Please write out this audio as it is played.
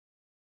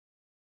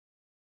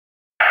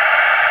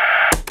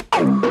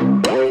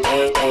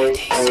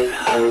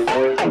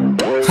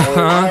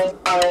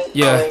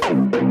Yeah.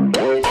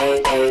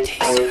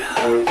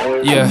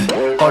 Yeah,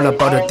 all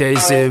about the day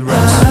zeros.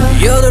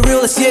 You're the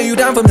realest, yeah, you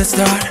down from the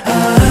start.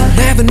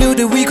 Never knew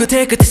that we could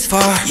take it this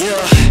far.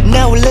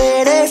 Now we're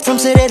litty, from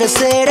city to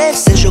city,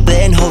 since you've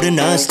been holding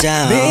us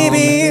down.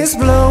 Baby, it's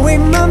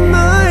blowing my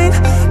mind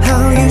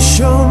how you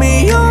show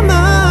me your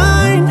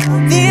mind.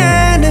 The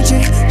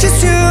energy,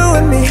 just you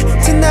and me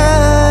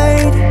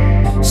tonight.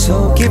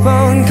 So keep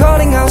on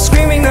calling out,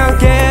 screaming out,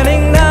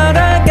 getting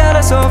louder. Got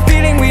us all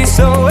feeling we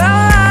so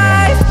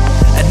alive,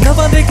 and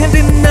nobody can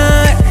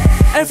deny.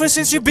 Ever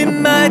since you've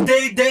been my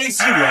day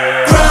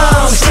zero.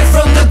 Ground, straight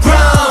from the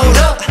ground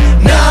up.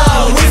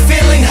 Now we're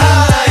feeling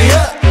high.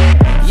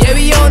 Yeah,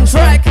 we on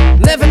track,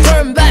 never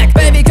turn back,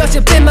 baby, cause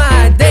you've been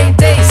my day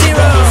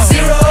zero.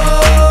 Zero,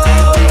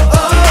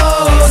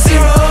 oh,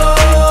 zero,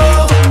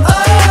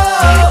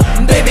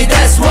 oh. Baby,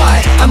 that's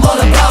why I'm all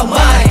about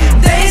my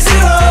day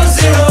zero,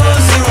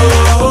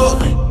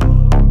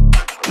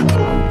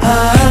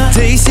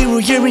 Day zero,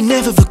 yeah, we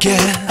never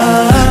forget.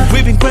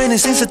 We've been grinding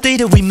since the day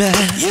that we met.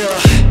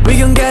 We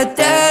gon' get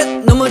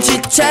that, no more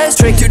chit chat,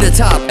 straight to the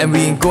top, and we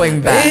ain't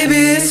going back.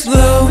 Baby, it's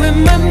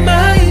blowing my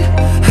mind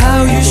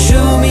how you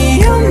show me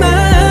your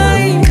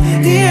mind.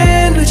 The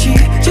energy,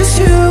 just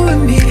you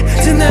and me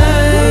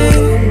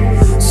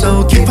tonight.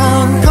 So keep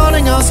on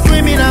calling out,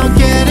 screaming out,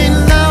 getting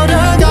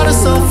louder. Got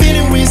us all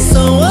feeling we're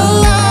so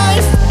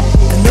alive,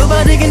 and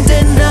nobody can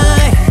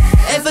deny.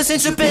 Ever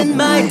since you've been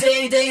my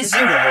day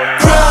zero.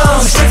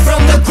 Ground, straight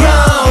from the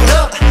ground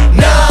up.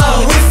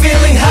 Now we're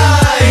feeling high.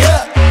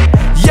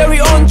 Yeah, we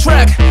on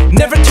track,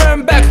 never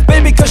turn back,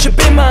 baby, cause you've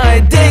been my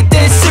day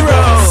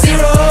zero.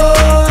 Zero,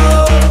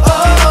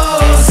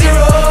 oh,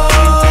 zero,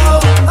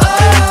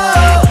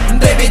 oh.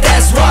 Baby,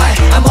 that's why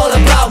I'm all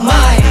about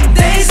my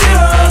day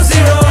zero.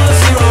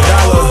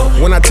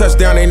 When I touch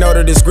down, they know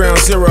that it's ground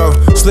zero.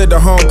 Slid to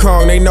Hong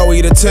Kong, they know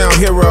he the town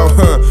hero.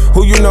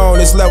 Who you know on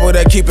this level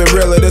that keep it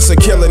realer? This a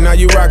killer, now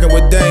you rockin'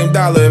 with Dame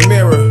Dollar and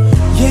Mirror.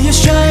 Yeah, you're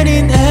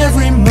shining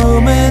every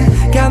moment.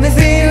 Got me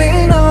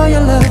feeling all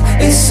your love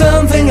is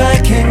something I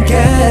can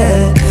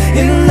get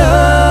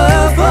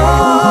enough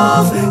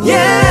of.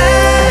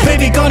 Yeah,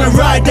 Baby, gonna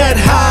ride that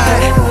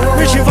high,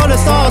 reaching for the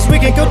stars, we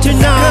can go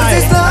tonight. cause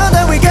this love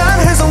that we got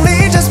has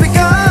only just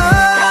begun.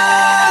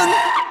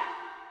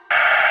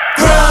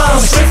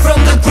 Ground, straight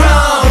from the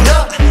ground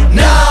up.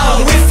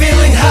 Now we're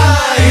feeling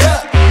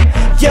high.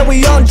 Yeah,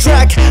 we on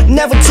track,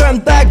 never turn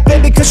back,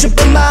 baby, cause you've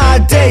been my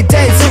day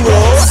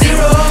zero.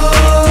 Zero,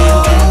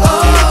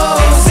 oh,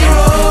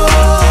 zero,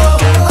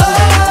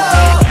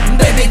 oh.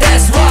 Baby,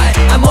 that's why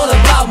I'm all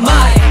about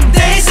my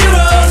day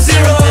zero.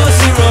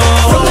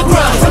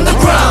 From the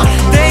ground,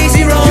 Day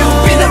zero.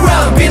 you've been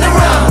around.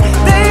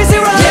 Day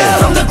zero. Yeah,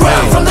 from the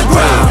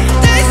ground,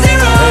 Day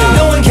zero.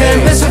 No one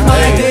can mess with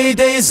my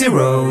day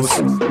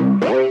zeros.